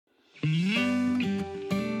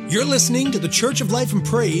You're listening to the Church of Life and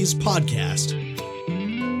Praise podcast.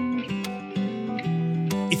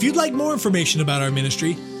 If you'd like more information about our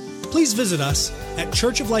ministry, please visit us at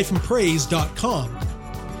churchoflifeandpraise.com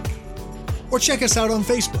or check us out on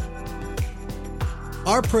Facebook.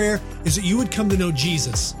 Our prayer is that you would come to know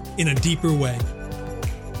Jesus in a deeper way.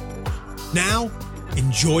 Now,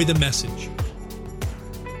 enjoy the message.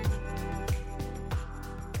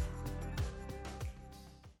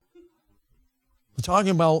 We're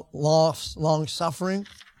talking about long suffering.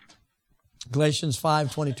 Galatians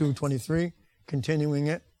 5, 22, 23. Continuing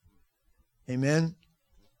it. Amen.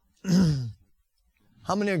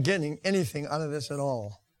 How many are getting anything out of this at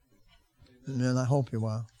all? Amen. I hope you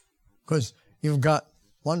are. Because you've got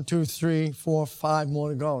 1, 2, 3, 4, 5 more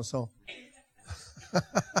to go. So,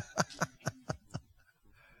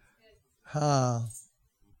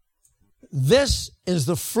 this is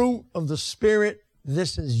the fruit of the Spirit.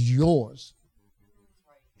 This is yours.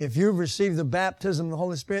 If you've received the baptism of the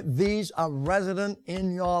Holy Spirit, these are resident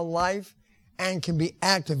in your life and can be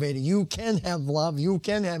activated. You can have love. You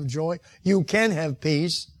can have joy. You can have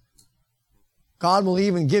peace. God will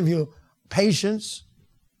even give you patience,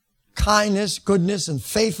 kindness, goodness, and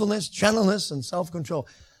faithfulness, gentleness, and self-control.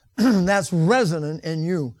 That's resident in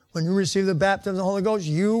you. When you receive the baptism of the Holy Ghost,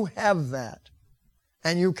 you have that.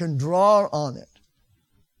 And you can draw on it.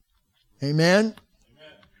 Amen?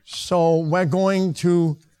 So we're going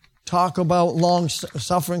to talk about long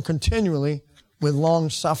suffering continually with long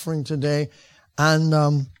suffering today.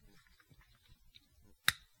 And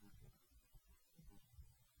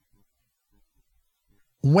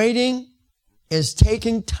waiting is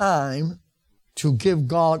taking time to give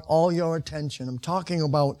God all your attention. I'm talking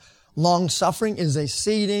about long suffering is a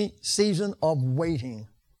season of waiting.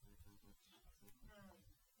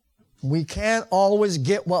 We can't always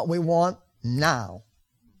get what we want now.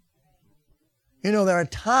 You know, there are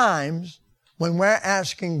times when we're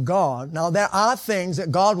asking God. Now, there are things that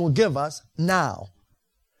God will give us now.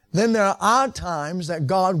 Then there are times that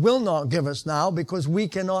God will not give us now because we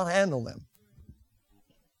cannot handle them.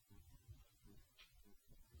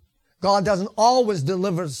 God doesn't always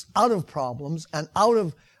deliver us out of problems and out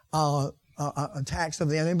of attacks of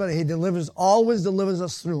the enemy, but He always delivers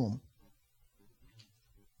us through them.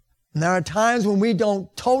 And there are times when we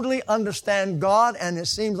don't totally understand God and it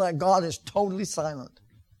seems like God is totally silent.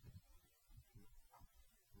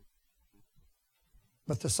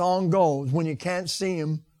 But the song goes, when you can't see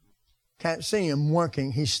Him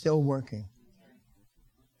working, He's still working.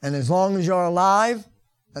 And as long as you're alive,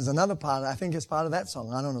 there's another part, I think it's part of that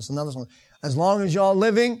song. I don't know, it's another song. As long as you're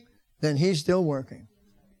living, then He's still working.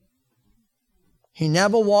 He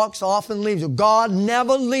never walks off and leaves you. God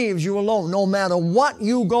never leaves you alone, no matter what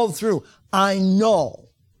you go through. I know.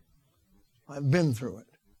 I've been through it.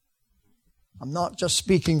 I'm not just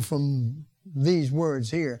speaking from these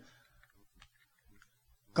words here.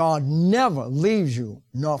 God never leaves you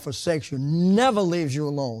nor forsakes you, never leaves you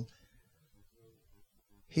alone.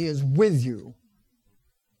 He is with you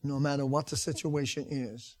no matter what the situation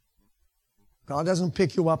is. God doesn't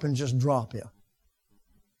pick you up and just drop you.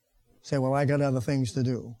 Say, well, I got other things to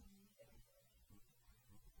do.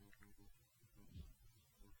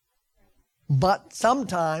 But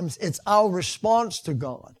sometimes it's our response to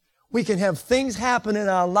God. We can have things happen in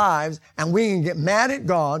our lives and we can get mad at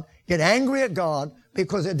God, get angry at God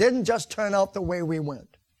because it didn't just turn out the way we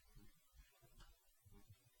went.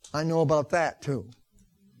 I know about that too.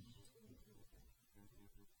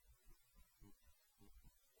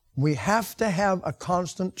 We have to have a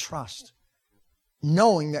constant trust,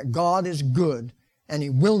 knowing that God is good and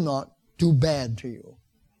He will not do bad to you.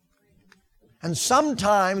 And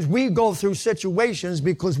sometimes we go through situations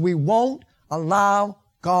because we won't allow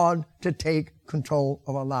God to take control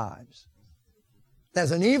of our lives.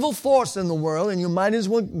 There's an evil force in the world, and you might as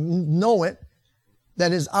well know it,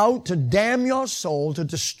 that is out to damn your soul, to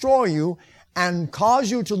destroy you, and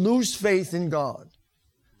cause you to lose faith in God.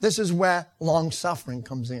 This is where long suffering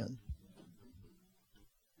comes in.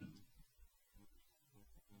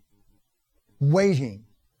 Waiting,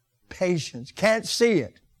 patience, can't see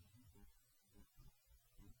it.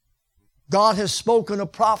 God has spoken a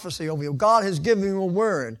prophecy over you. God has given you a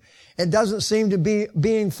word. It doesn't seem to be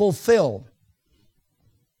being fulfilled.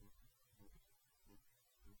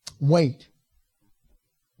 Wait.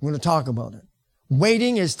 We're going to talk about it.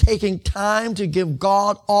 Waiting is taking time to give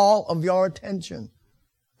God all of your attention.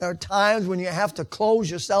 There are times when you have to close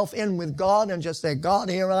yourself in with God and just say, God,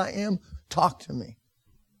 here I am, talk to me.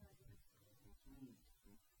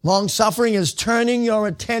 Long suffering is turning your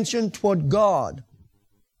attention toward God.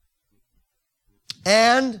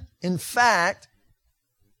 And, in fact,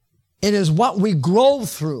 It is what we grow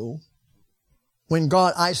through when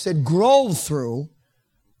God, I said grow through,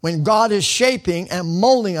 when God is shaping and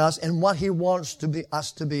molding us in what He wants to be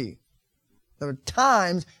us to be. There are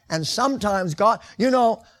times, and sometimes God,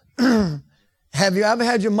 have you ever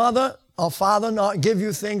had your mother or father not give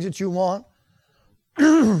you things that you want?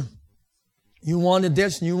 You wanted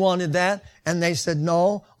this and you wanted that, and they said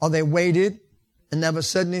no, or they waited and never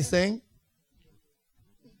said anything.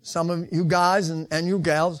 Some of you guys and you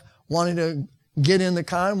gals wanted to get in the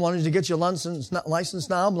car and wanted to get your license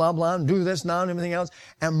now, blah, blah, and do this now and everything else.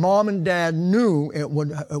 And mom and dad knew it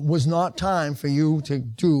was not time for you to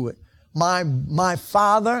do it. My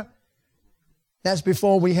father, that's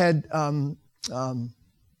before we had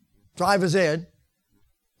driver's ed.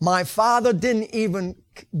 My father didn't even,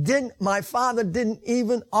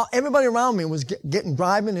 everybody around me was getting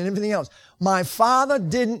driving and everything else. My father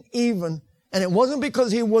didn't even, and it wasn't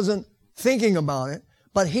because he wasn't thinking about it,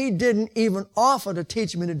 but he didn't even offer to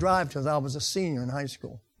teach me to drive till I was a senior in high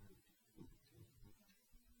school.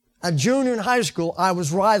 A junior in high school, I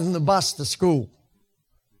was riding the bus to school.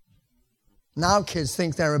 Now kids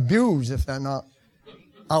think they're abused if they're not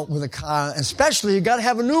out with a car, especially you got to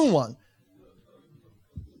have a new one.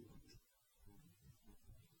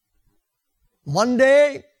 One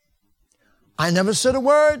day, I never said a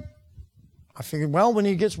word. I figured, well, when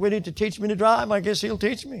he gets ready to teach me to drive, I guess he'll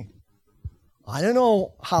teach me. I didn't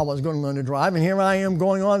know how I was going to learn to drive, and here I am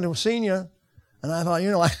going on to a senior, and I thought,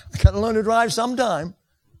 I got to learn to drive sometime.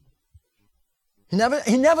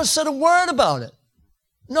 He never said a word about it.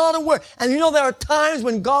 Not a word. And there are times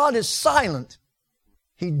when God is silent.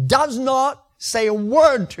 He does not say a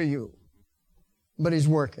word to you, but He's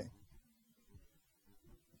working.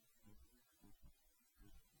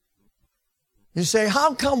 You say,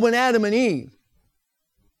 how come when Adam and Eve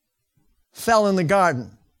fell in the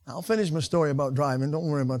garden? I'll finish my story about driving. Don't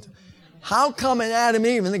worry about that. How come in Adam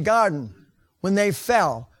and Eve in the garden, when they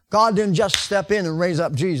fell, God didn't just step in and raise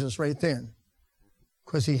up Jesus right then?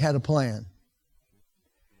 Because He had a plan.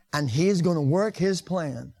 And He's going to work His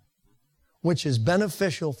plan, which is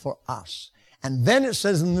beneficial for us. And then it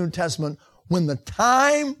says in the New Testament, when the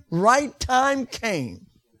right time came,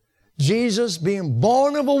 Jesus being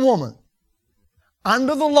born of a woman,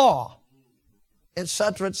 under the law,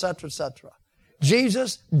 etc., etc., etc.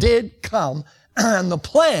 Jesus did come, and the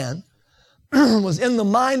plan was in the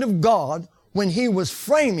mind of God when He was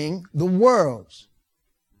framing the worlds.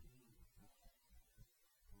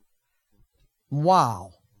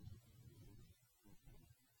 Wow.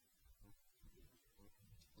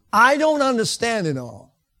 I don't understand it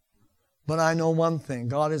all, but I know one thing.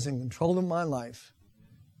 God is in control of my life,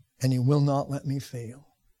 and He will not let me fail.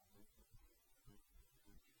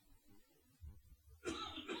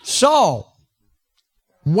 So,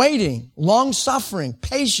 waiting, long-suffering,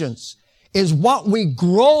 patience is what we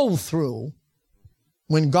grow through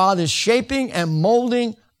when God is shaping and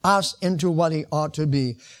molding us into what He ought to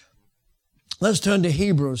be. Let's turn to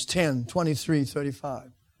Hebrews 10, 23,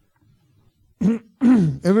 35.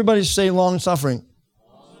 Everybody say long-suffering.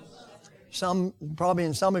 Probably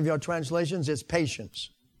in some of your translations, it's patience.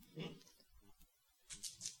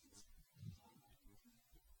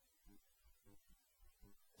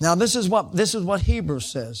 Now, this is what Hebrews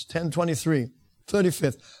says, 10:23,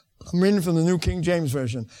 35th. I'm reading from the New King James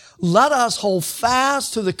Version. Let us hold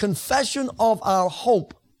fast to the confession of our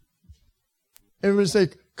hope. Everybody say,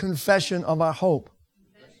 confession of our hope.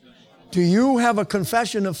 Do you have a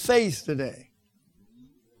confession of faith today?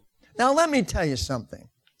 Now, let me tell you something.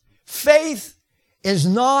 Faith is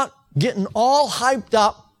not getting all hyped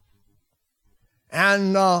up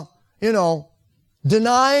and,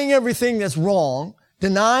 denying everything that's wrong,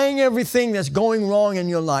 denying everything that's going wrong in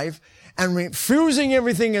your life, and refusing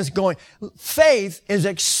everything that's going. Faith is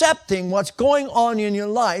accepting what's going on in your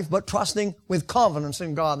life, but trusting with confidence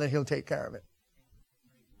in God that He'll take care of it.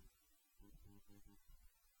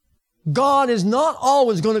 God is not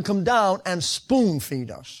always going to come down and spoon feed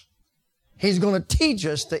us. He's going to teach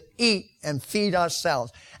us to eat and feed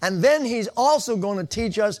ourselves. And then He's also going to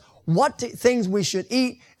teach us what things we should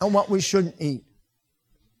eat and what we shouldn't eat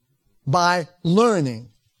by learning.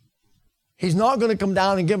 He's not going to come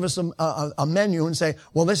down and give us a menu and say,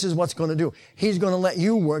 well, this is what's going to do. He's going to let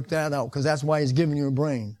you work that out because that's why He's giving you a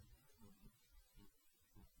brain.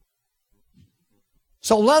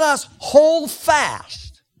 So let us hold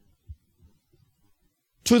fast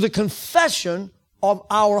to the confession of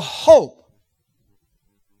our hope.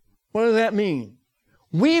 What does that mean?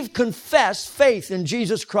 We've confessed faith in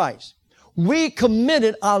Jesus Christ. We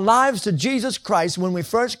committed our lives to Jesus Christ when we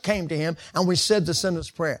first came to Him and we said the sinner's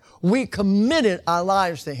prayer. We committed our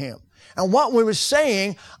lives to Him. And what we were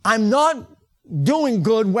saying, I'm not doing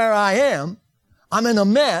good where I am. I'm in a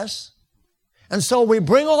mess. And so we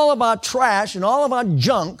bring all of our trash and all of our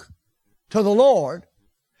junk to the Lord.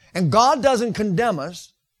 And God doesn't condemn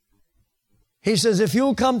us. He says, if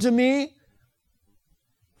you'll come to me,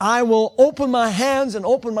 I will open my hands and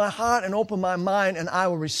open my heart and open my mind, and I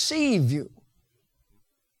will receive you.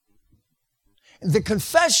 The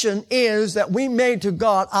confession is that we made to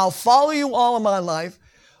God, I'll follow you all of my life.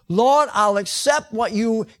 Lord, I'll accept what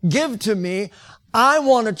you give to me. I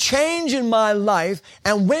want to change in my life.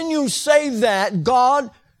 And when you say that, God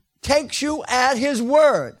takes you at His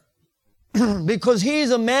word. Because He's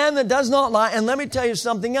a man that does not lie. And let me tell you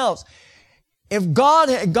something else. If God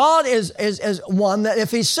is one that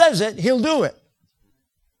if He says it, He'll do it.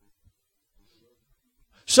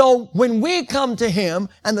 So when we come to Him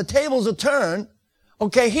and the tables are turned,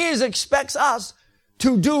 okay, He expects us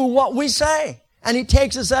to do what we say. And He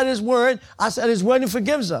takes us at His word, and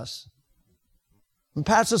forgives us. And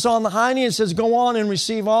pats us on the hind and says, go on and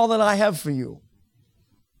receive all that I have for you.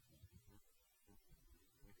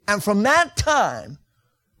 And from that time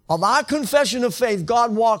of our confession of faith,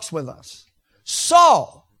 God walks with us.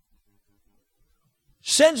 So,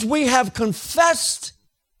 since we have confessed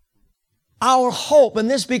our hope, and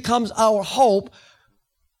this becomes our hope,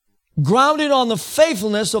 grounded on the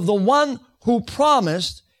faithfulness of the one who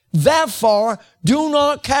promised, therefore, do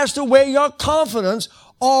not cast away your confidence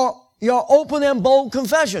or your open and bold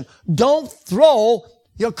confession. Don't throw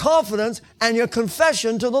your confidence and your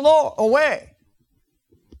confession to the Lord away.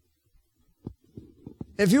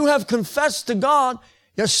 If you have confessed to God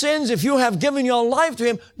your sins, if you have given your life to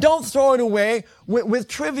Him, don't throw it away with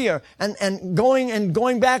trivia and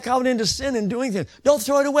going back out into sin and doing things. Don't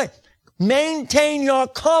throw it away. Maintain your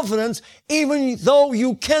confidence even though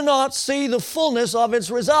you cannot see the fullness of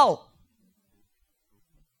its result.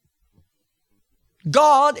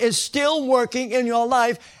 God is still working in your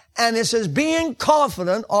life, and it says, being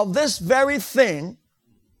confident of this very thing,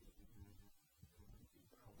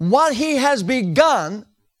 what He has begun,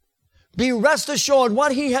 be rest assured,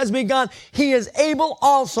 what He has begun, He is able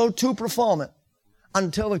also to perform it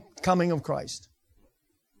until the coming of Christ.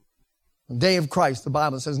 The day of Christ, the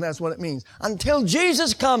Bible says, and that's what it means. Until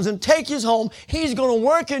Jesus comes and takes you home, He's going to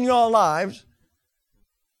work in your lives.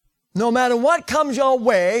 No matter what comes your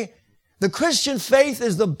way, the Christian faith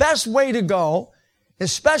is the best way to go,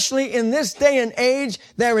 especially in this day and age.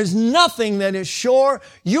 There is nothing that is sure.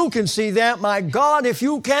 You can see that. My God, if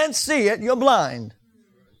you can't see it, you're blind.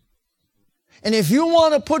 And if you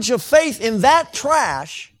want to put your faith in that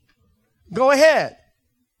trash, go ahead.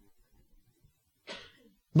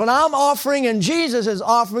 But I'm offering, and Jesus is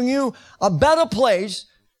offering you a better place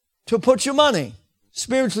to put your money,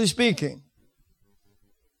 spiritually speaking.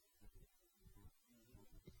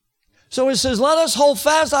 So it says, let us hold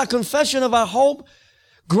fast our confession of our hope,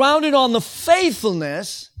 grounded on the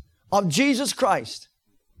faithfulness of Jesus Christ.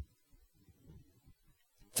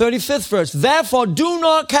 35th verse. Therefore, do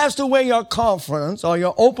not cast away your confidence or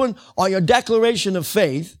your open or your declaration of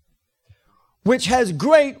faith, which has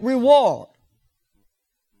great reward.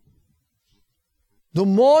 The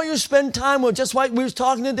more you spend time with, just like we was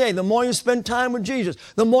talking today, the more you spend time with Jesus,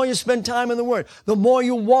 the more you spend time in the Word, the more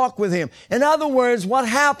you walk with Him. In other words, what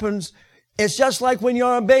happens, it's just like when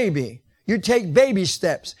you're a baby. You take baby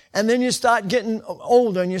steps, and then you start getting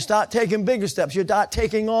older, and you start taking bigger steps. You start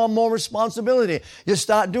taking on more responsibility. You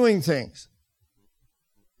start doing things.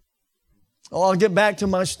 Oh, I'll get back to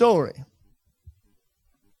my story.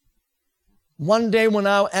 One day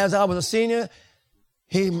as I was a senior,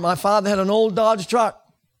 my father had an old Dodge truck,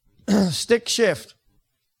 stick shift.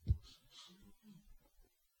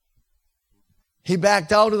 He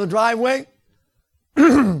backed out of the driveway,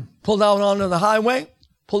 pulled out onto the highway,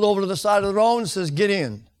 pulled over to the side of the road and says, get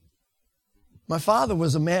in. My father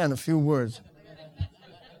was a man of few words.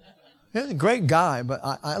 He was a great guy, but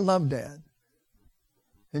I love Dad.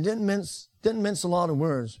 He didn't mince a lot of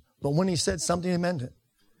words, but when he said something, he meant it.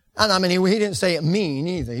 And I mean, he didn't say it mean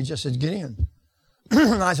either. He just said, get in.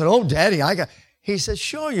 And I said, oh, Daddy, He said,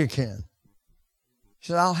 sure you can. He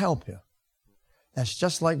said, I'll help you. That's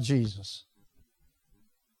just like Jesus.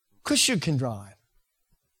 Because you can drive.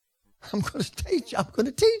 I'm going to teach you. I'm going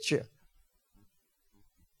to teach you.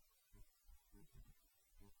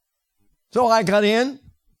 So I got in,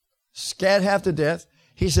 scared half to death.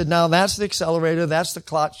 He said, now that's the accelerator, that's the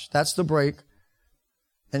clutch, that's the brake.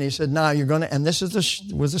 And he said, now you're going to, and this is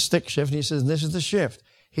was the stick shift. And he says, this is the shift.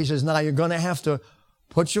 He says, now you're going to have to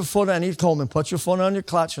put your foot on, he told me, put your foot on your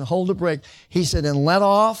clutch and hold the brake. He said, and let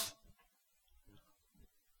off.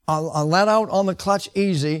 I'll let out on the clutch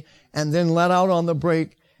easy and then let out on the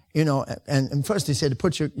brake. and first he said to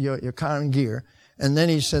put your car in gear. And then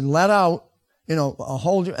he said, let out,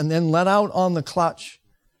 hold you, and then let out on the clutch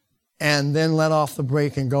and then let off the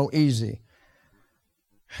brake and go easy.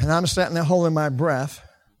 And I'm sitting there holding my breath.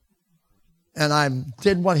 And I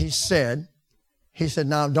did what he said. He said,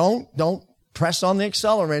 now don't press on the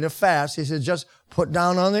accelerator fast. He said, just put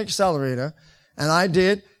down on the accelerator. And I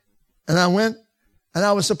did. And I went, and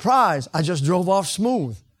I was surprised. I just drove off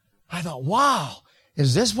smooth. I thought, wow,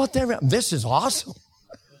 is this what this is awesome.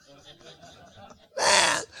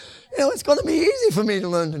 Man, it's going to be easy for me to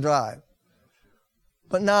learn to drive.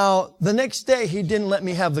 But now, the next day, he didn't let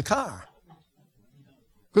me have the car.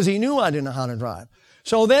 Because he knew I didn't know how to drive.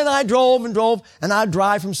 So then I drove, and I'd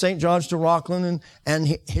drive from St. George to Rockland, and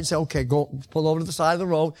he'd say, okay, go pull over to the side of the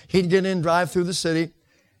road. He'd get in, drive through the city.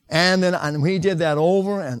 And we did that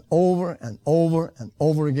over and over and over and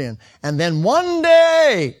over again. And then one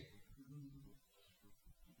day,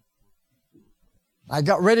 I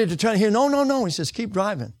got ready to turn here. No. He says, keep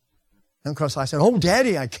driving. And of course I said, oh,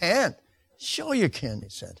 Daddy, I can't. Sure you can, he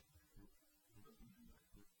said.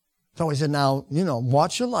 So he said, now,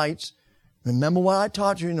 watch your lights. Remember what I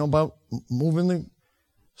taught you, about moving the...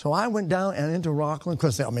 So I went down and into Rockland,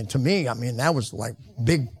 because, to me, that was like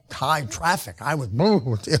big, high traffic. I was, and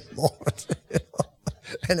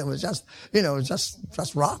it was just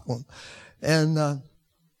Rockland. And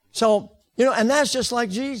and that's just like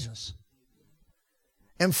Jesus.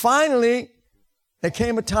 And finally, there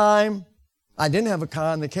came a time, I didn't have a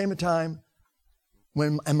car, and there came a time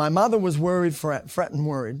and my mother was worried, fretting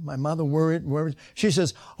worried. My mother worried. She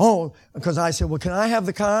says, oh, because I said, well, can I have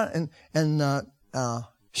the car? And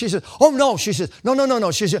she said, oh, no. She says,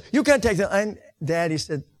 no. She said, you can't take that. And Daddy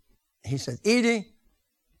said, Edie,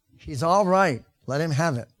 he's all right. Let him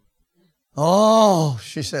have it. Oh,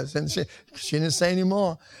 she says, and she didn't say any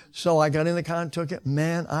more. So I got in the car and took it.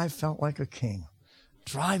 Man, I felt like a king,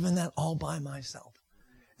 driving that all by myself.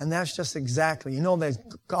 And that's just exactly, that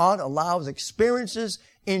God allows experiences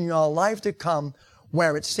in your life to come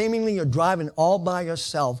where it's seemingly you're driving all by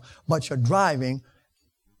yourself, but you're driving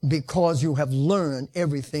because you have learned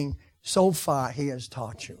everything so far He has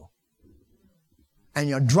taught you. And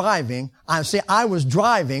you're driving, I was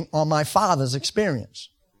driving on my father's experience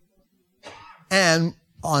and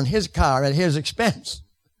on his car at his expense.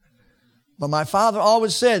 But my father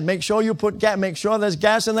always said, make sure you put gas, make sure there's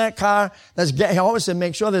gas in that car. He always said,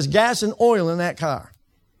 make sure there's gas and oil in that car.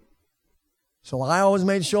 So I always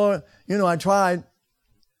made sure, I tried,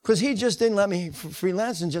 because he just didn't let me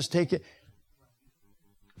freelance and just take it.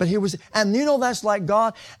 But and that's like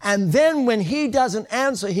God. And then when He doesn't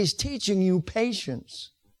answer, He's teaching you patience.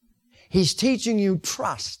 He's teaching you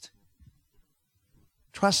trust.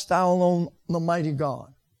 Trust thou alone the mighty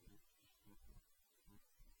God.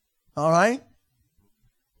 All right?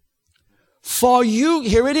 For you,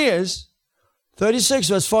 here it is, 36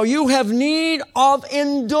 verse, for you have need of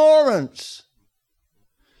endurance.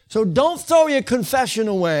 So don't throw your confession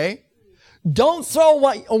away. Don't throw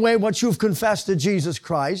away what you've confessed to Jesus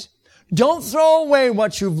Christ. Don't throw away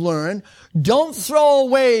what you've learned. Don't throw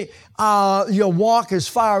away your walk as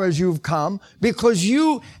far as you've come, because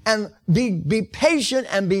be patient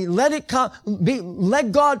and let it come.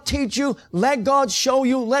 Let God teach you. Let God show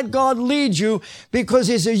you. Let God lead you, because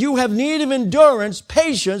He said you have need of endurance,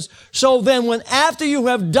 patience. So then, after you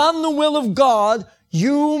have done the will of God,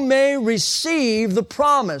 you may receive the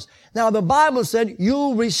promise. Now, the Bible said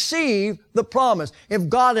you'll receive the promise. If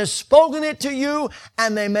God has spoken it to you,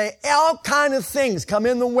 and they may all kind of things come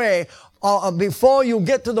in the way before you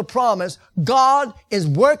get to the promise, God is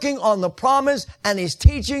working on the promise, and He's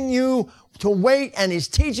teaching you to wait, and He's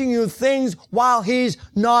teaching you things while He's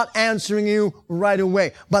not answering you right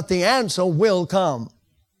away. But the answer will come.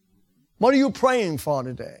 What are you praying for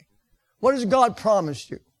today? What has God promised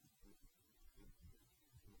you?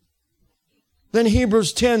 Then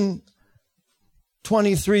Hebrews 10,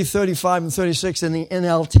 23, 35, and 36 in the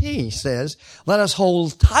NLT says, let us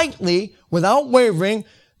hold tightly without wavering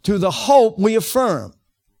to the hope we affirm.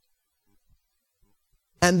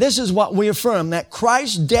 And this is what we affirm, that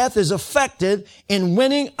Christ's death is effected in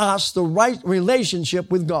winning us the right relationship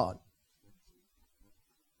with God.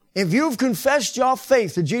 If you've confessed your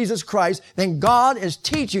faith to Jesus Christ, then God is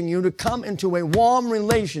teaching you to come into a warm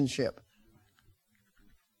relationship.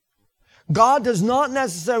 God does not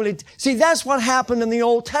necessarily... See, that's what happened in the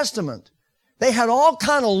Old Testament. They had all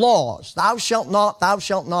kind of laws. Thou shalt not, thou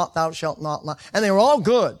shalt not, thou shalt not. And they were all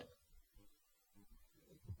good.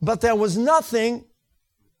 But there was nothing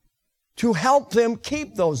to help them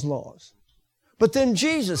keep those laws. But then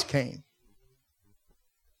Jesus came.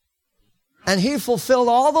 And He fulfilled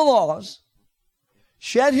all the laws.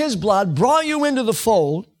 shed his blood, brought you into the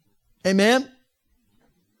fold, amen,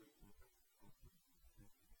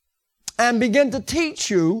 and begin to teach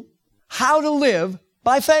you how to live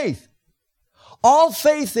by faith. All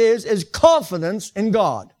faith is confidence in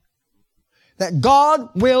God, that God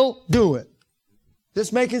will do it.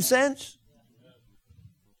 This making sense?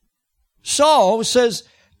 So, it says,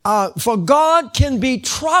 for God can be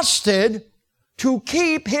trusted to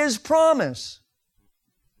keep his promise.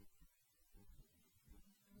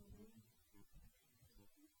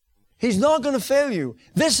 He's not going to fail you.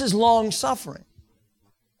 This is long suffering.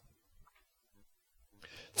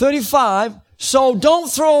 35, so don't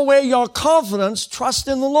throw away your confidence, trust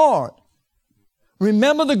in the Lord.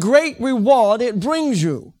 Remember the great reward it brings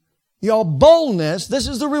you. Your boldness, this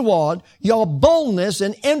is the reward, your boldness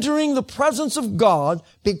in entering the presence of God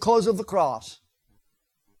because of the cross.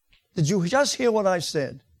 Did you just hear what I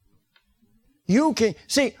said? You can,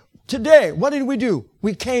 see, today, what did we do?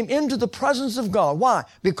 We came into the presence of God. Why?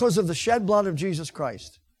 Because of the shed blood of Jesus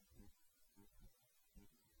Christ.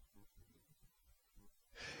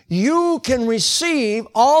 You can receive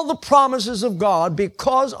all the promises of God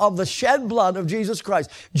because of the shed blood of Jesus Christ.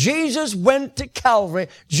 Jesus went to Calvary.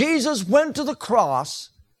 Jesus went to the cross.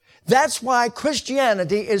 That's why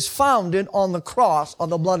Christianity is founded on the cross of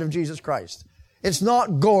the blood of Jesus Christ. It's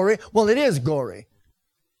not gory. Well, it is gory.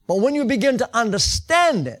 But when you begin to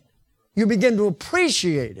understand it, you begin to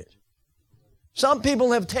appreciate it. Some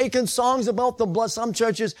people have taken songs about the blood. Some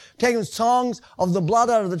churches taken songs of the blood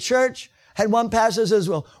out of the church. Had one pastor says,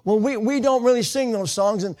 well, we don't really sing those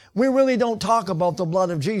songs, and we really don't talk about the blood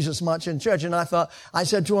of Jesus much in church. And I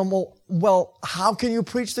said to him, well, how can you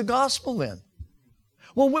preach the gospel then?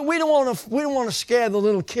 Well, we don't want to scare the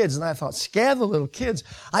little kids. And I thought, scare the little kids?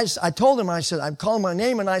 I told him, I said, I called my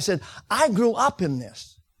name, and I said, I grew up in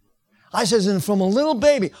this. I says, and from a little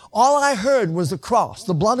baby, all I heard was the cross,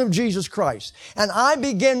 the blood of Jesus Christ. And I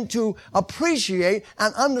began to appreciate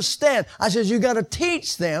and understand. I says, you got to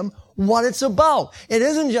teach them what it's about. It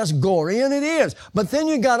isn't just gory, and it is. But then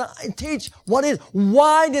you got to teach what is.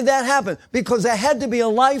 Why did that happen? Because there had to be a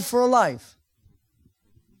life for a life.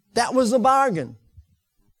 That was the bargain.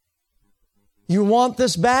 You want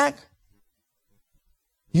this back?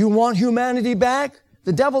 You want humanity back?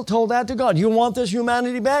 The devil told that to God. You want this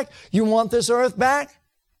humanity back? You want this earth back?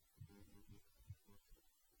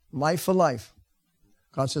 Life for life.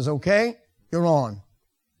 God says, okay, you're on.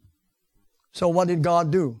 So what did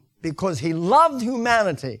God do? Because he loved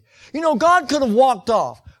humanity. You know, God could have walked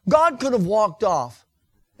off. God could have walked off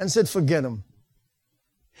and said, forget him.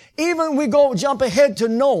 Even we jump ahead to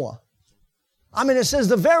Noah. I mean, it says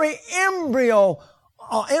the very embryonic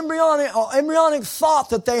thought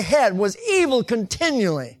that they had was evil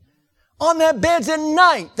continually. On their beds at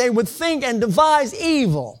night, they would think and devise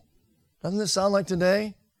evil. Doesn't this sound like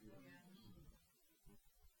today?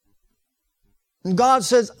 And God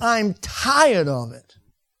says, I'm tired of it.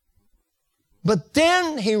 But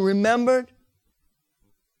then he remembered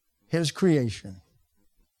his creation.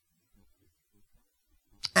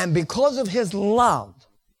 And because of his love,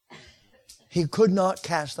 he could not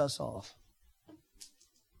cast us off.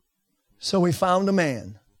 So he found a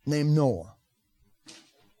man named Noah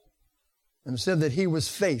and said that he was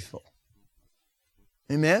faithful.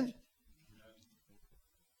 Amen?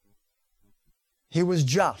 He was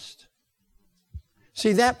just.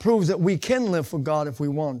 See, that proves that we can live for God if we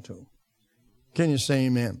want to. Can you say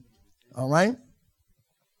amen? All right?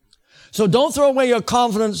 So don't throw away your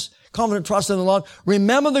confident trust in the Lord.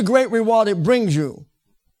 Remember the great reward it brings you.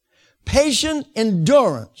 Patient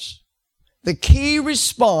endurance, the key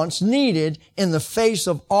response needed in the face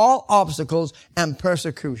of all obstacles and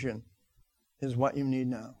persecution, is what you need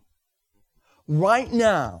now. Right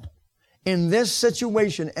now, in this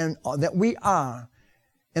situation and that we are,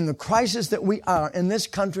 in the crisis that we are in this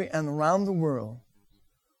country and around the world,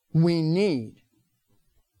 we need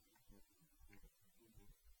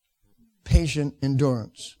patient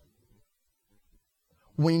endurance.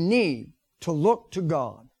 We need to look to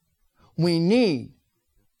God. We need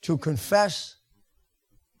to confess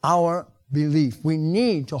our belief. We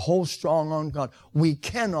need to hold strong on God. We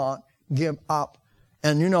cannot give up.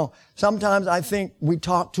 And you know, sometimes I think we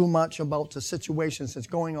talk too much about the situations that's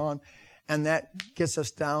going on, and that gets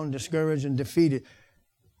us down, discouraged, and defeated.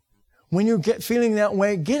 When you get feeling that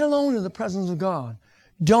way, get alone in the presence of God.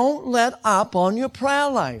 Don't let up on your prayer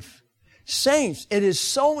life. Saints, it is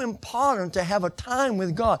so important to have a time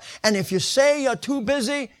with God. And if you say you're too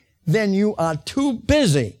busy, then you are too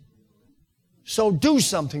busy. So do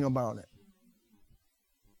something about it.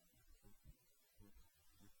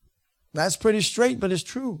 That's pretty straight, but it's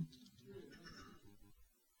true.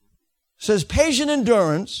 says patient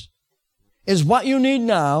endurance is what you need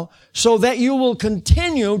now so that you will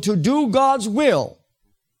continue to do God's will.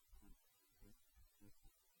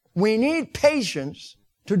 We need patience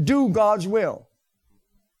to do God's will.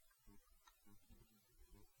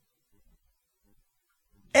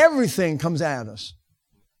 Everything comes at us.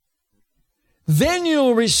 Then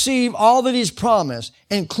you'll receive all that He's promised,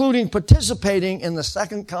 including participating in the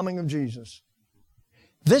second coming of Jesus.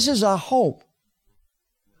 This is our hope.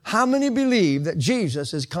 How many believe that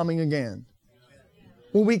Jesus is coming again?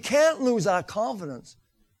 Well, we can't lose our confidence.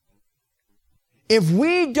 If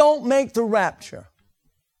we don't make the rapture,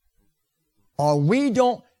 or we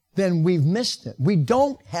don't, then we've missed it. We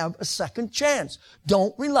don't have a second chance.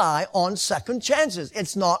 Don't rely on second chances.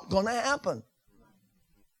 It's not going to happen.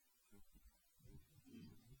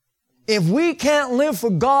 If we can't live for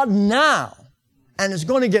God now, and it's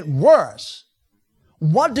going to get worse,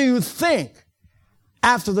 what do you think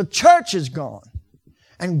after the church is gone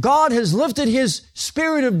and God has lifted His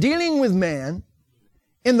spirit of dealing with man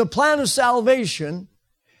in the plan of salvation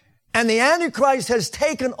and the Antichrist has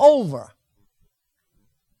taken over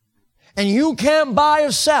and you can't buy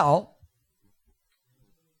or sell,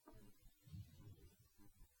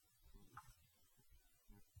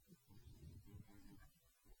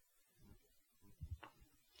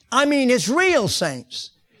 I mean, it's real, saints.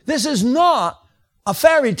 This is not a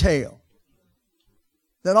fairy tale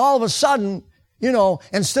that all of a sudden, you know,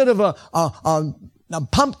 instead of a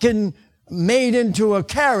pumpkin made into a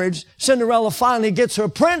carriage, Cinderella finally gets her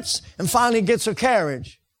prince and finally gets her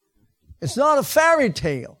carriage. It's not a fairy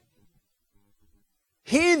tale.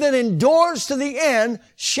 He that endures to the end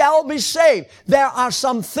shall be saved. There are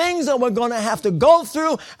some things that we're going to have to go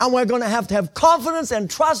through, and we're going to have confidence and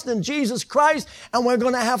trust in Jesus Christ, and we're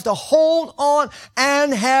going to have to hold on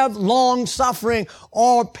and have long suffering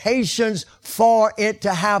or patience for it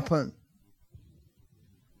to happen.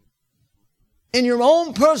 In your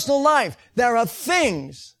own personal life, there are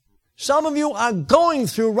things some of you are going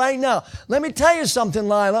through right now. Let me tell you something,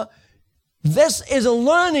 Lila. This is a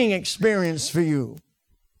learning experience for you.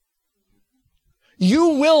 You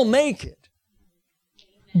will make it.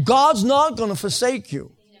 God's not going to forsake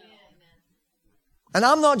you. And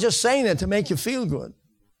I'm not just saying that to make you feel good.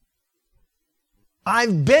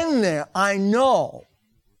 I've been there. I know.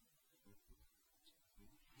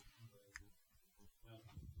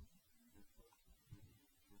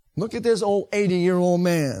 Look at this old 80-year-old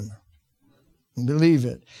man. Believe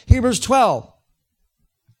it. Hebrews 12.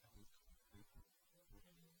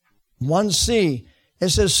 1c. It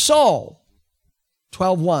says, so,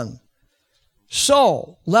 12:1.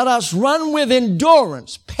 So, let us run with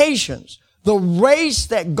endurance, patience, the race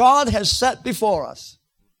that God has set before us.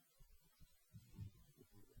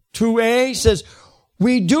 2a says,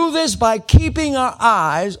 we do this by keeping our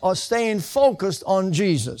eyes or staying focused on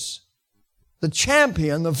Jesus, the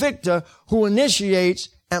champion, the victor who initiates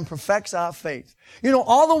and perfects our faith. You know,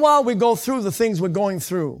 all the while we go through the things we're going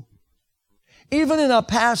through, even in our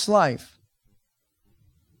past life,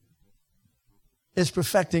 is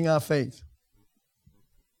perfecting our faith.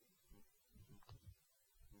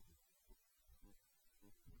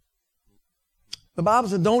 The Bible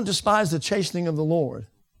says, don't despise the chastening of the Lord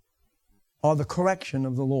or the correction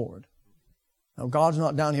of the Lord. Now, God's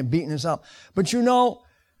not down here beating us up. But you know,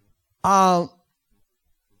 and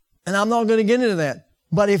I'm not going to get into that,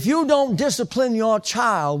 but if you don't discipline your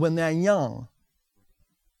child when they're young,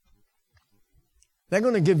 they're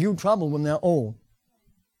going to give you trouble when they're old.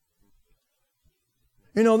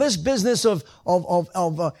 You know, this business of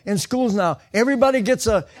in schools now, everybody gets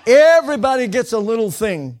a little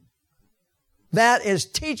thing. That is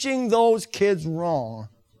teaching those kids wrong.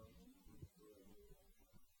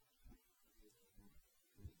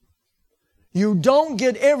 You don't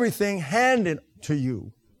get everything handed to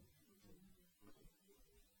you.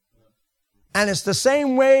 And it's the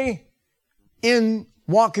same way in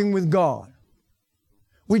walking with God.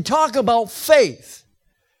 We talk about faith.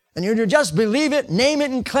 And you just believe it, name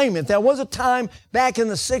it, and claim it. There was a time back in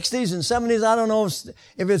the 60s and 70s, I don't know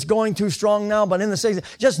if it's going too strong now, but in the 60s,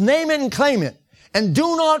 just name it and claim it. And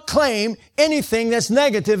do not claim anything that's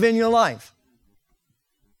negative in your life.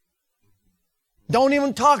 Don't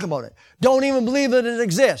even talk about it. Don't even believe that it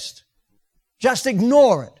exists. Just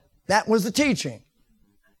ignore it. That was the teaching.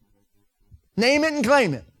 Name it and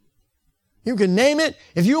claim it. You can name it.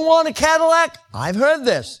 If you want a Cadillac, I've heard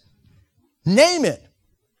this. Name it.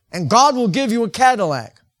 And God will give you a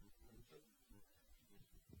Cadillac.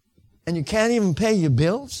 And you can't even pay your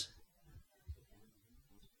bills?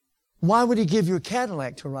 Why would He give you a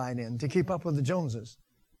Cadillac to ride in, to keep up with the Joneses?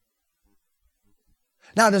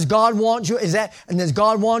 Now, does God want you? Does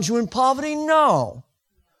God want you in poverty? No.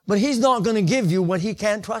 But He's not going to give you what He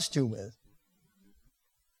can't trust you with.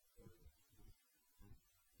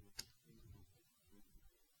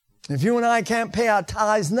 If you and I can't pay our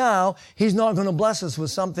tithes now, He's not going to bless us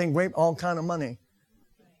with something great, all kind of money.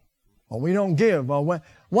 Or we don't give, or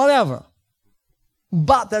whatever.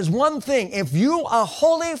 But there's one thing. If you are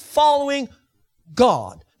wholly following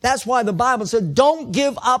God, that's why the Bible said, don't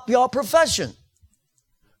give up your profession.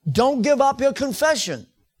 Don't give up your confession.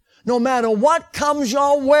 No matter what comes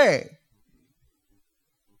your way,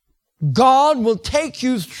 God will take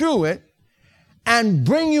you through it and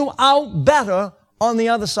bring you out better on the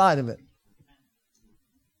other side of it.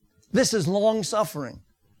 This is long suffering.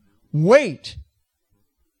 Wait.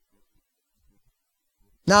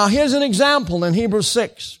 Now here's an example in Hebrews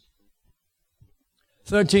 6,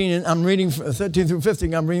 13, and I'm reading 13 through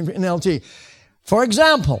 15, I'm reading from NLT. For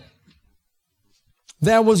example,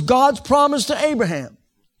 there was God's promise to Abraham,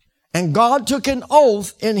 and God took an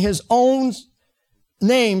oath in His own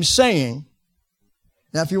name saying,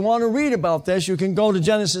 now if you want to read about this, you can go to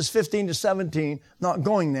Genesis 15 to 17, not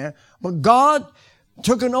going there, but God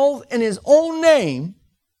took an oath in His own name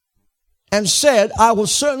and said, I will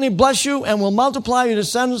certainly bless you and will multiply your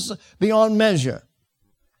descendants beyond measure.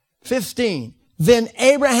 15. Then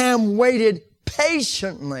Abraham waited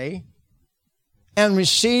patiently and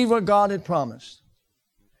received what God had promised.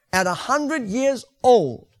 At 100 years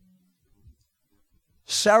old,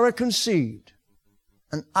 Sarah conceived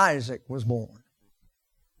and Isaac was born.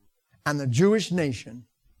 And the Jewish nation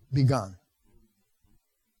begun.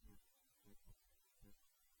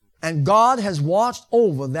 And God has watched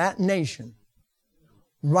over that nation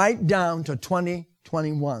right down to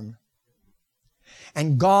 2021.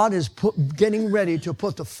 And God is getting ready to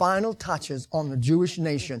put the final touches on the Jewish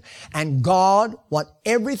nation. And God,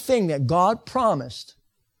 everything that God promised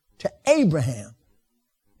to Abraham,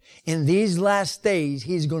 in these last days,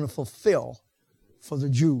 He's going to fulfill for the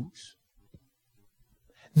Jews.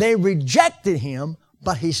 They rejected Him,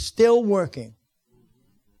 but He's still working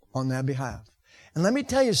on their behalf. And let me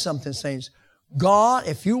tell you something, saints. God,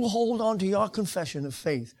 if you hold on to your confession of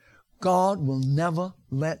faith, God will never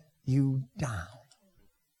let you down.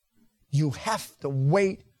 You have to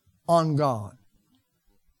wait on God.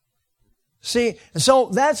 See, so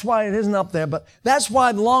that's why it isn't up there, but that's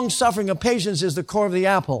why the long suffering of patience is the core of the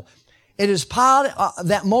apple. It is part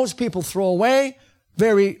that most people throw away.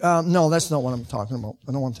 No, that's not what I'm talking about.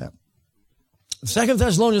 I don't want that. 2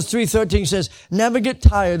 Thessalonians 3:13 says, never get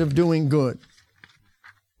tired of doing good.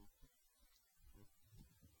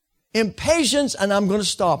 Impatience, and I'm going to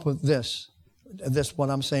stop with this what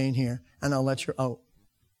I'm saying here, and I'll let you out.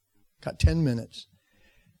 Got 10 minutes.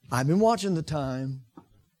 I've been watching the time.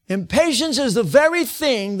 Impatience is the very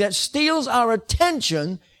thing that steals our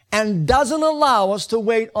attention and doesn't allow us to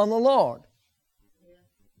wait on the Lord.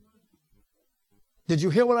 Did you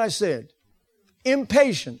hear what I said?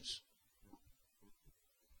 Impatience.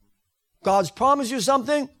 God's promised you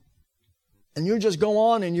something, and you just go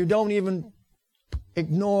on and you don't even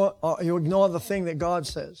ignore the thing that God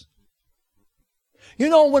says. You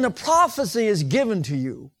know, when a prophecy is given to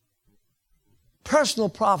you, personal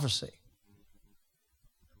prophecy,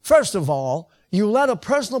 first of all, you let a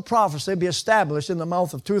personal prophecy be established in the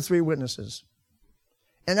mouth of 2 or 3 witnesses.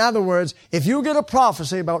 In other words, if you get a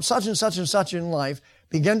prophecy about such and such and such in life,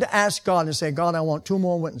 begin to ask God and say, God, I want 2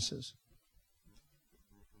 more witnesses.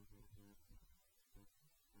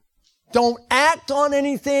 Don't act on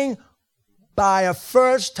anything by a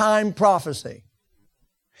first-time prophecy.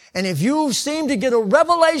 And if you seem to get a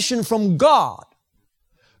revelation from God,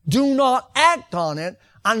 do not act on it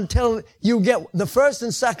until you get the first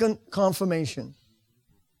and second confirmation.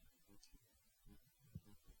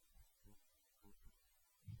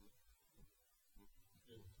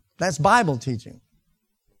 That's Bible teaching,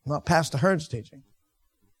 not Pastor Hurd's teaching.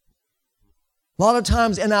 A lot of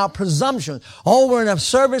times in our presumption, we're in a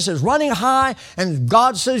service is running high, and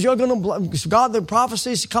God says you're going to, God, the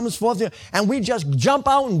prophecy comes forth, and we just jump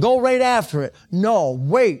out and go right after it. No,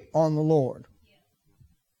 wait on the Lord.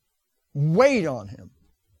 Wait on Him.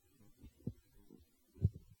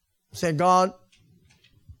 Say, God,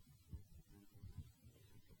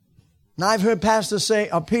 and I've heard pastors say,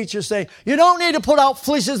 or preachers say, you don't need to put out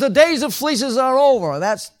fleeces. The days of fleeces are over.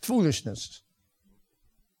 That's foolishness.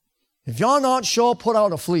 If you're not sure, put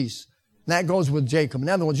out a fleece. And that goes with Jacob. In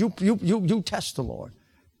other words, you test the Lord.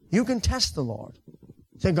 You can test the Lord.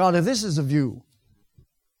 Say, God, if this is of you,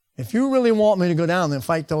 If you really want me to go down there and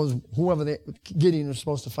fight those, whoever Gideon is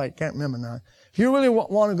supposed to fight, can't remember now. If you really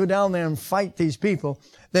want to go down there and fight these people,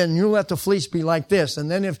 then you let the fleece be like this.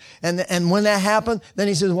 And then and when that happened, then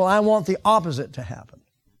he says, well, I want the opposite to happen.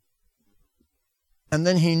 And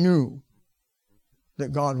then he knew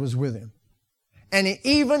that God was with him. And he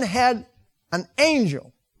even had an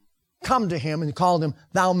angel come to him and called him,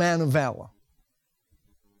 thou man of valor.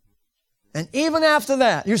 And even after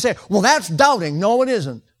that, you say, well, that's doubting. No, it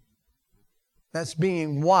isn't. That's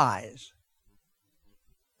being wise.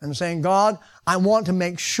 And saying, God, I want to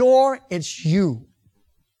make sure it's you.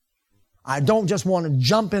 I don't just want to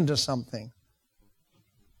jump into something.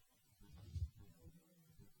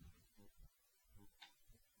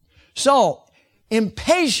 So,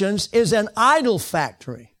 impatience is an idol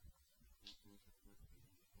factory.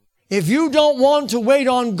 If you don't want to wait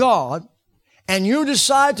on God and you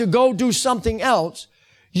decide to go do something else,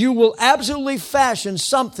 you will absolutely fashion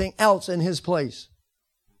something else in His place.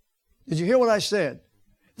 Did you hear what I said?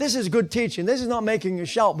 This is good teaching. This is not making you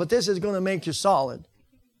shout, but this is going to make you solid.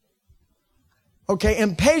 Okay,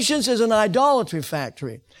 impatience is an idolatry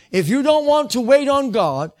factory. If you don't want to wait on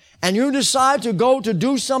God and you decide to go to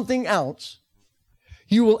do something else,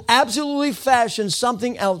 you will absolutely fashion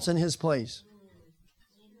something else in His place.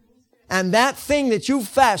 And that thing that you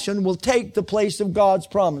fashion will take the place of God's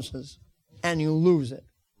promises, and you lose it.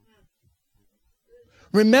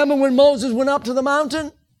 Remember when Moses went up to the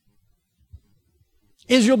mountain?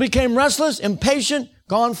 Israel became restless, impatient,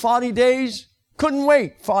 gone 40 days, couldn't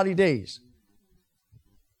wait 40 days.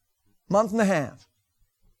 Month and a half.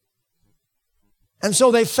 And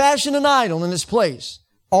so they fashioned an idol in this place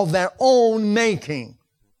of their own making.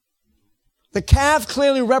 The calf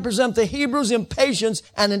clearly represents the Hebrews' impatience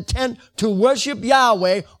and intent to worship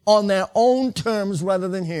Yahweh on their own terms rather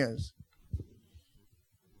than His.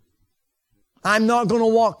 I'm not going to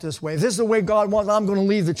walk this way. If this is the way God wants, I'm going to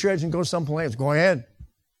leave the church and go someplace. Go ahead.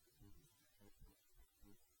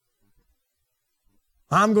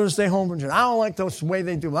 I'm going to stay home from church. I don't like the way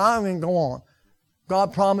they do it. I'm going to go on.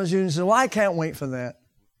 God promised you and said, well, I can't wait for that.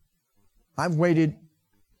 I've waited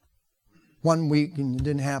 1 week and it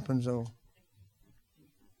didn't happen, so.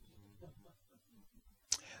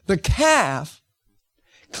 The calf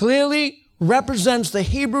clearly represents the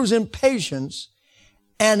Hebrews' impatience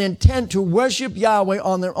and intent to worship Yahweh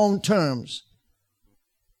on their own terms.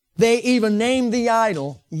 They even named the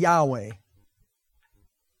idol Yahweh.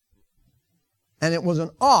 And it was an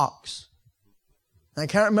ox. I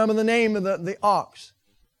can't remember the name of the ox.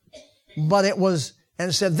 But it was, and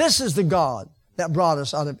it said, this is the God that brought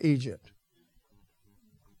us out of Egypt.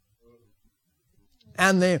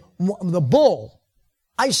 And the bull,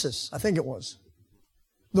 Isis, I think it was.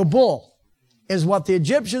 The bull is what the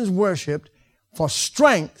Egyptians worshipped for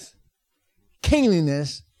strength,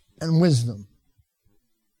 kingliness, and wisdom.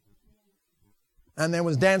 And they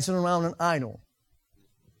was dancing around an idol.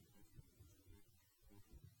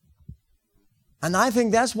 And I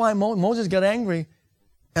think that's why Moses got angry.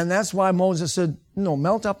 And that's why Moses said, no,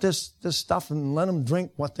 melt up this stuff and let them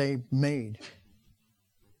drink what they made.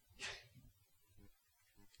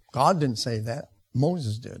 God didn't say that.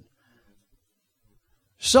 Moses did.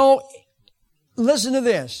 So, listen to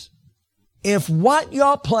this. If what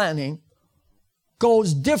you're planning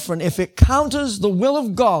goes different, if it counters the will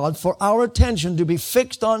of God for our attention to be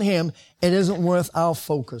fixed on Him, it isn't worth our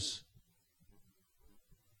focus.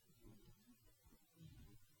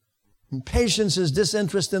 And patience is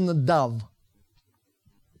disinterest in the dove.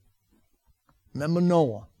 Remember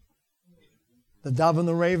Noah? The dove and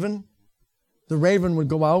the raven? The raven would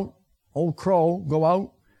go out, old crow, go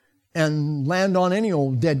out and land on any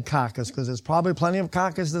old dead carcass, because there's probably plenty of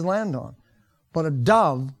carcasses to land on. But a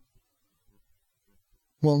dove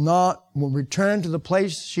will return to the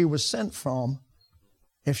place she was sent from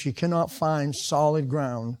if she cannot find solid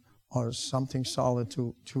ground or something solid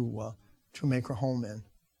to make her home in.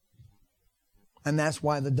 And that's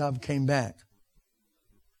why the dove came back.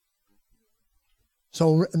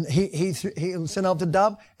 So he sent out the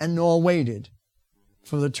dove, and Noah waited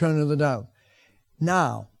for the return of the dove.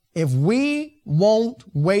 Now, if we won't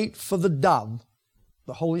wait for the dove,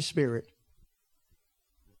 the Holy Spirit,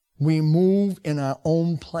 we move in our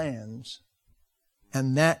own plans,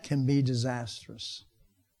 and that can be disastrous.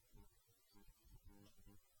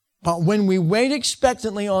 But when we wait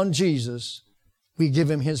expectantly on Jesus, we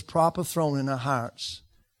give Him His proper throne in our hearts.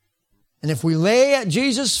 And if we lay at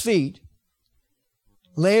Jesus' feet,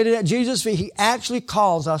 He actually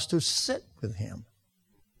calls us to sit with Him.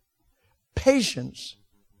 Patience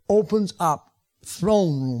opens up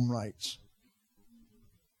throne room rights.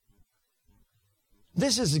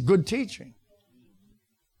 This is good teaching.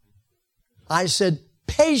 I said,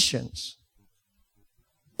 patience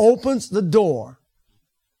opens the door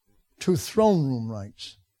to throne room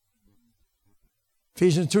rights.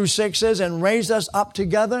 Ephesians 2:6 says, and raised us up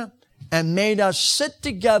together and made us sit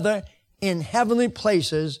together in heavenly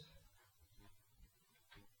places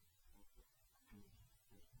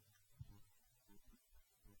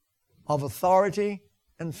of authority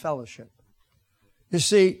and fellowship. You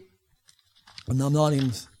see, and I'm not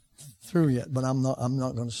even through yet, but I'm not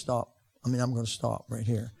going to stop. I'm going to stop right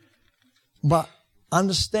here. But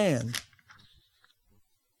understand,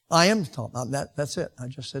 I am stop. That's it. I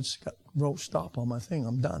just wrote stop on my thing.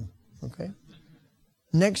 I'm done. Okay?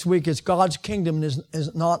 Next week, it's God's kingdom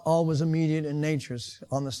is not always immediate in nature. It's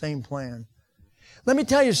on the same plan. Let me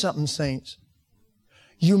tell you something, saints.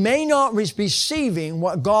 You may not be receiving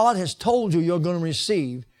what God has told you you're going to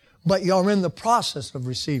receive, but you're in the process of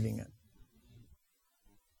receiving it.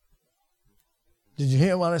 Did you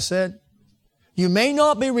hear what I said? You may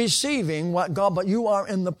not be receiving what God, but you are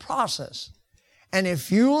in the process. And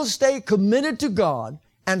if you'll stay committed to God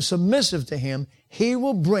and submissive to Him, He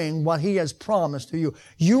will bring what He has promised to you.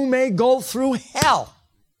 You may go through hell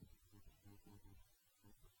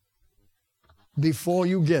before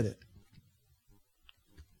you get it.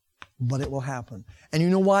 But it will happen. And you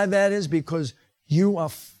know why that is? Because you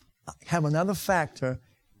have another factor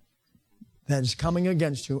that is coming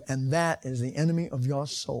against you, and that is the enemy of your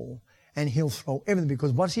soul. And he'll throw everything,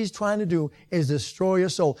 because what he's trying to do is destroy your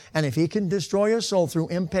soul. And if he can destroy your soul through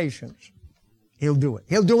impatience, he'll do it.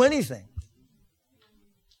 He'll do anything.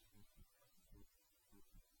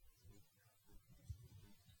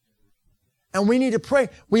 And we need to pray.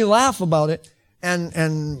 We laugh about it, and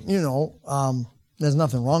there's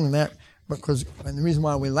nothing wrong in that, and the reason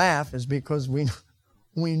why we laugh is because we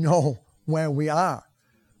know where we are.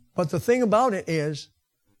 But the thing about it is,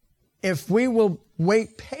 if we will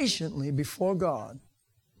wait patiently before God,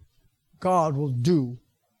 God will do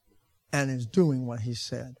and is doing what He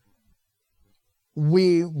said.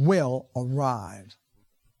 We will arrive.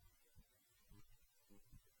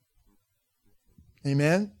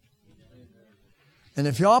 Amen? And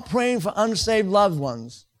if you're praying for unsaved loved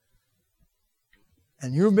ones,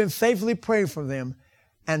 and you've been faithfully praying for them,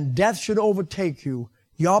 and death should overtake you,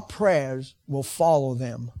 your prayers will follow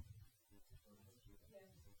them.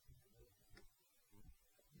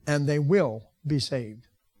 And they will be saved.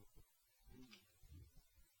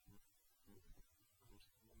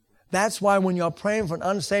 That's why when you're praying for an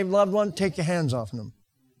unsaved loved one, take your hands off them.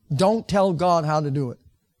 Don't tell God how to do it.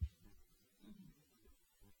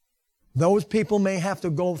 Those people may have to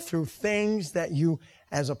go through things that you,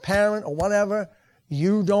 as a parent or whatever,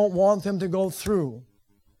 you don't want them to go through.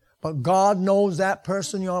 But God knows that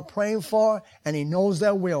person you're praying for, and He knows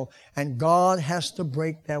their will. And God has to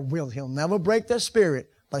break their will. He'll never break their spirit,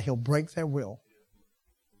 but He'll break their will.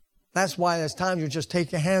 That's why there's times you just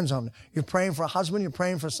take your hands on them. You're praying for a husband, you're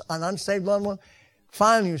praying for an unsaved loved one.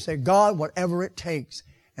 Finally, you say, God, whatever it takes.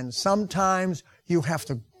 And sometimes you have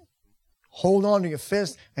to hold on to your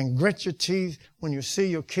fist and grit your teeth when you see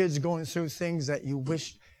your kids going through things that you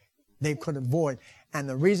wish they could avoid. And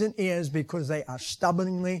the reason is because they are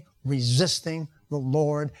stubbornly resisting the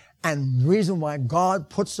Lord. And the reason why God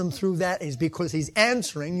puts them through that is because He's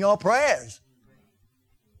answering your prayers.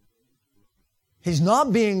 He's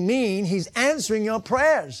not being mean. He's answering your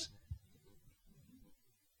prayers.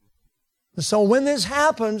 And so when this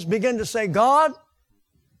happens, begin to say, God,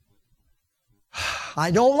 I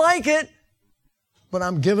don't like it, but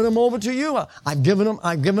I'm giving them over to you.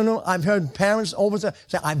 I've heard parents over say,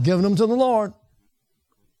 I've given them to the Lord.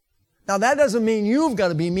 Now that doesn't mean you've got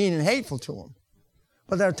to be mean and hateful to them.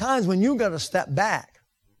 But there are times when you've got to step back.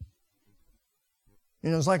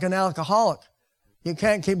 It's like an alcoholic. You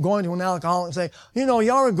can't keep going to an alcoholic and say,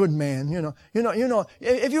 you're a good man.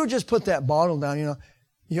 If you just put that bottle down,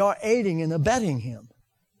 you're aiding and abetting him.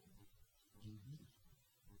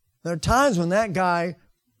 There are times when that guy,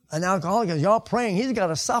 an alcoholic, you're praying, he's got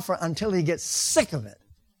to suffer until he gets sick of it.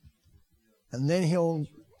 And then he'll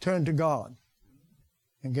turn to God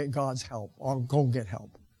and get God's help, or go get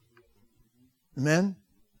help. Amen?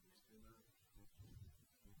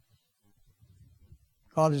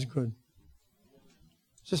 God is good.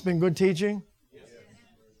 Has this been good teaching? Yes.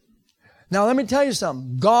 Now let me tell you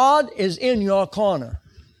something. God is in your corner.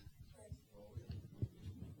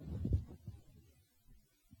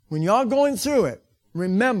 When you're going through it,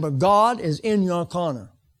 remember God is in your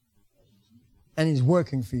corner. And He's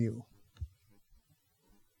working for you.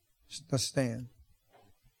 Let's stand.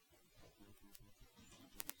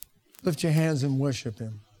 Lift your hands and worship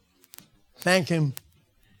Him. Thank Him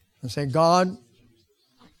and say, God,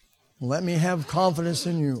 let me have confidence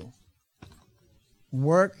in You.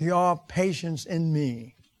 Work your patience in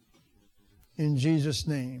me. In Jesus'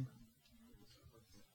 name.